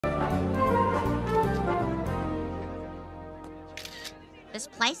This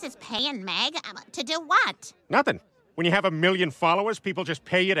place is paying Meg? To do what? Nothing. When you have 1 million followers, people just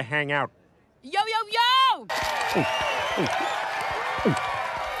pay you to hang out. Yo, yo, yo!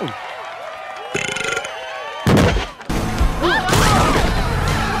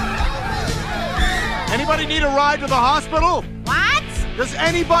 Anybody need a ride to the hospital? What? Does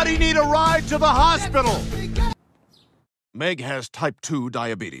anybody need a ride to the hospital? Meg has type 2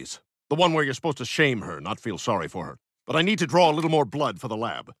 diabetes. The one where you're supposed to shame her, not feel sorry for her. But I need to draw a little more blood for the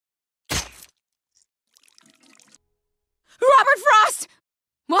lab. Robert Frost!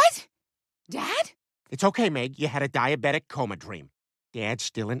 What? Dad? It's okay, Meg. You had a diabetic coma dream. Dad's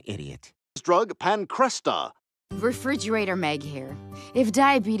still an idiot. Drug Pancresta. Refrigerator Meg here. If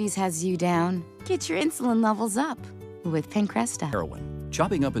diabetes has you down, get your insulin levels up with Pancresta. Heroin.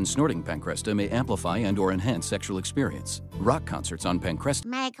 Chopping up and snorting Pancresta may amplify and/or enhance sexual experience. Rock concerts on Pancresta.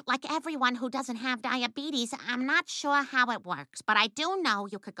 Meg, like everyone who doesn't have diabetes, I'm not sure how it works, but I do know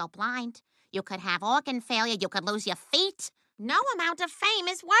you could go blind. You could have organ failure. You could lose your feet. No amount of fame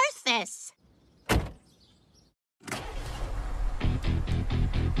is worth this.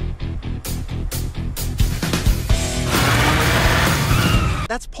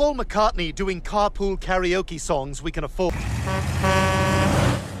 That's Paul McCartney doing carpool karaoke songs we can afford.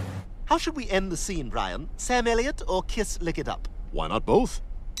 How should we end the scene, Brian? Sam Elliott or Kiss Lick It Up? Why not both?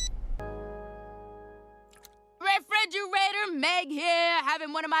 Refrigerator Meg here,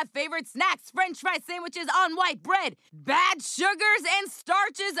 having one of my favorite snacks, French fry sandwiches on white bread. Bad sugars and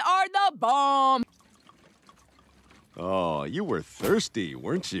starches are the bomb. Oh, you were thirsty,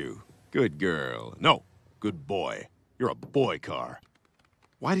 weren't you? Good girl. No, good boy. You're a boy car.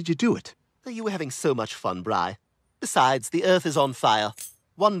 Why did you do it? You were having so much fun, Bri. Besides, the Earth is on fire.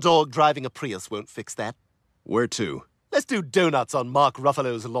 One dog driving a Prius won't fix that. Where to? Let's do donuts on Mark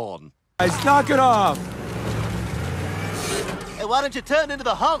Ruffalo's lawn. Guys, knock it off! Hey, why don't you turn into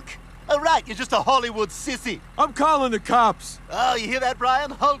the Hulk? Oh, right, you're just a Hollywood sissy. I'm calling the cops. Oh, you hear that,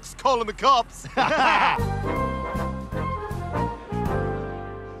 Brian? Hulk's calling the cops.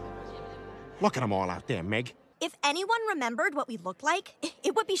 Look at them all out there, Meg. If anyone remembered what we look like,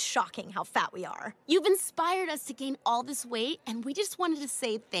 it would be shocking how fat we are. You've inspired us to gain all this weight, and we just wanted to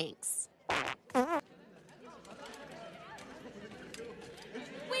say thanks. We love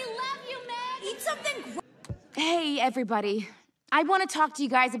you, Meg! Eat something Hey, everybody. I want to talk to you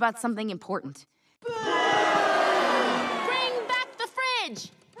guys about something important. Bring back the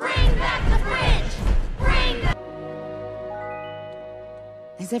fridge! Bring back the fridge! Bring the...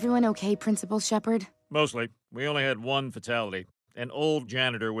 Is everyone okay, Principal Shepard? Mostly. We only had one fatality. An old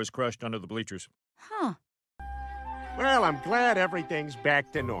janitor was crushed under the bleachers. Huh. Well, I'm glad everything's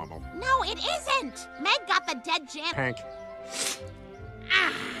back to normal. No, it isn't. Meg got the dead jam. Hank.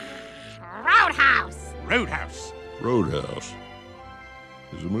 Roadhouse. Roadhouse. Roadhouse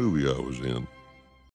is a movie I was in.